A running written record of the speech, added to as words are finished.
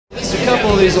A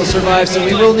couple of these will survive, so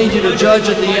we will need you to judge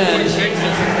at the end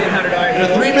in a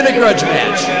 3-minute grudge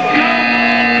match.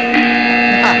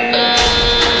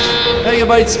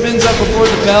 Megabyte spins up before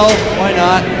the bell, why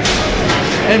not?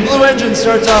 And Blue Engine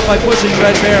starts off by pushing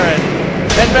Red Baron,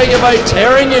 and Megabyte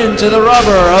tearing into the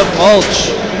rubber of Mulch,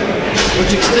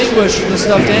 which extinguished the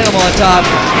stuffed animal on top.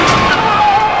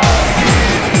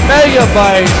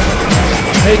 Megabyte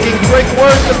making quick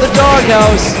work of the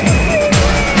doghouse,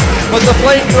 but the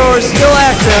flamethrower is still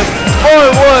active.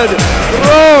 More wood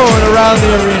thrown around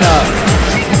the arena.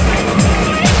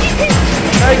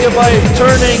 Megabyte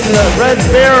turning the Red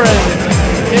Baron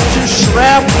into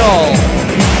shrapnel.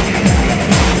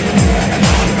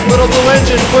 Little Blue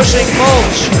Engine pushing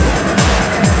Mulch.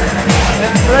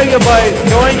 And Megabyte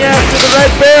going after the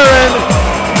Red Baron.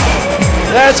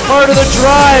 That's part of the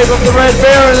drive of the Red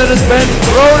Baron that has been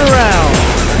thrown around.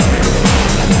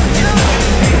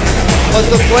 But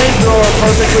the flamethrower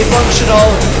perfectly functional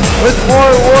with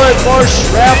more wood, more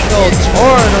shrapnel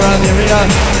torn around the arena.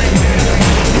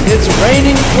 It's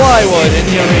raining plywood in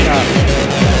the arena.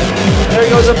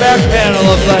 There goes a back panel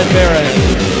of Red Baron.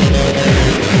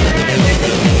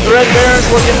 The Red Baron's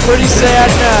looking pretty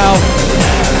sad now.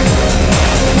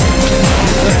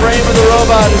 The frame of the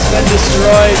robot has been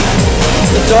destroyed.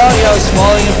 The doghouse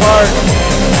falling apart.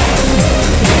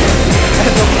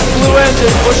 And the Blue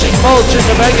Engine pushing Mulch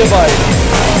into Megabyte.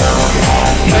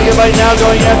 Megabyte now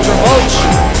going after Mulch.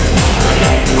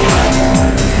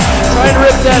 Trying to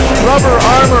rip that rubber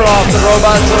armor off the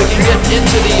robot so it can get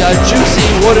into the juicy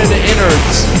wooden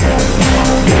innards.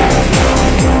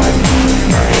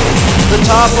 The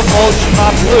top of Mulch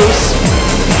popped loose.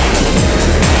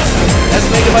 As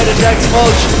Megabyte attacks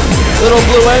Mulch, Little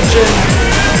Blue Engine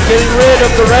getting rid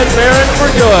of the Red Baron for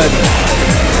good.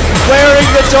 Wearing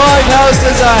the doghouse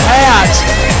as a hat.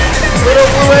 Little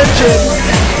Blue Engine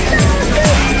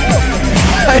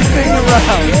hiding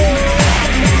around.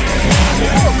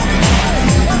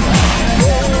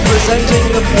 Presenting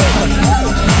the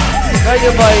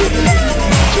Megabyte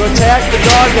to attack the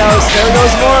doghouse. There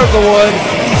goes more of the wood.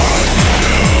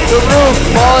 The roof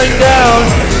falling down.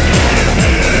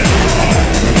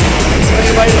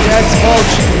 Megabyte attacks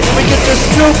Mulch. Can we get to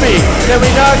Snoopy? Can we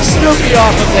knock Snoopy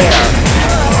off of there?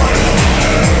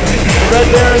 The Red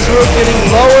Baron's roof getting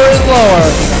lower and lower.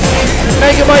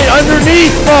 Megabyte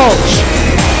underneath Mulch.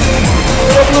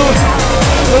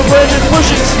 Little Engine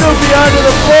pushing Snoopy onto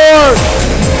the floor.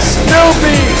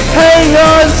 Snoopy, hang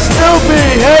on,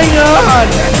 Snoopy, hang on.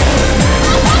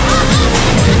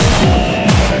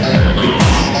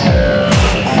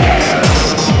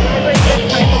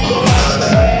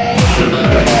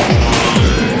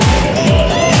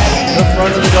 The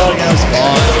front of the doghouse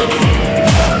gone.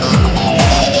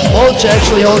 Mulch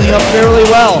actually holding up fairly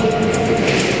well.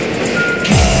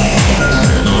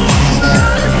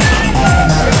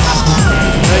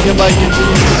 Megabyte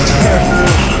continues to tear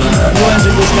through. Blue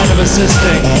Engine was kind of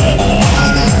assisting.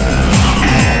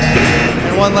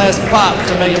 And one last pop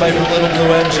to Megabyte from Little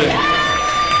Blue Engine.